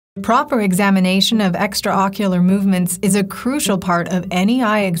Proper examination of extraocular movements is a crucial part of any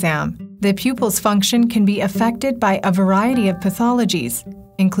eye exam. The pupil's function can be affected by a variety of pathologies,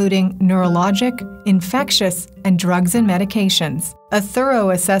 including neurologic, infectious, and drugs and medications. A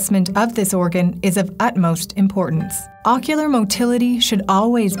thorough assessment of this organ is of utmost importance. Ocular motility should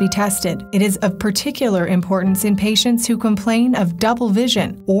always be tested. It is of particular importance in patients who complain of double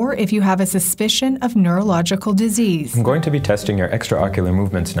vision or if you have a suspicion of neurological disease. I'm going to be testing your extraocular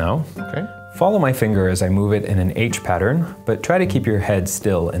movements now. Okay. Follow my finger as I move it in an H pattern, but try to keep your head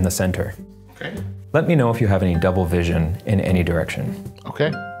still in the center. Okay. Let me know if you have any double vision in any direction.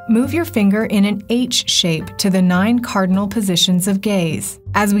 Okay. Move your finger in an H shape to the 9 cardinal positions of gaze.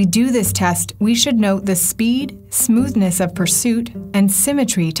 As we do this test, we should note the speed, smoothness of pursuit, and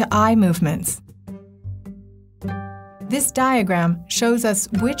symmetry to eye movements. This diagram shows us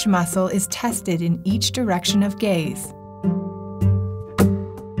which muscle is tested in each direction of gaze.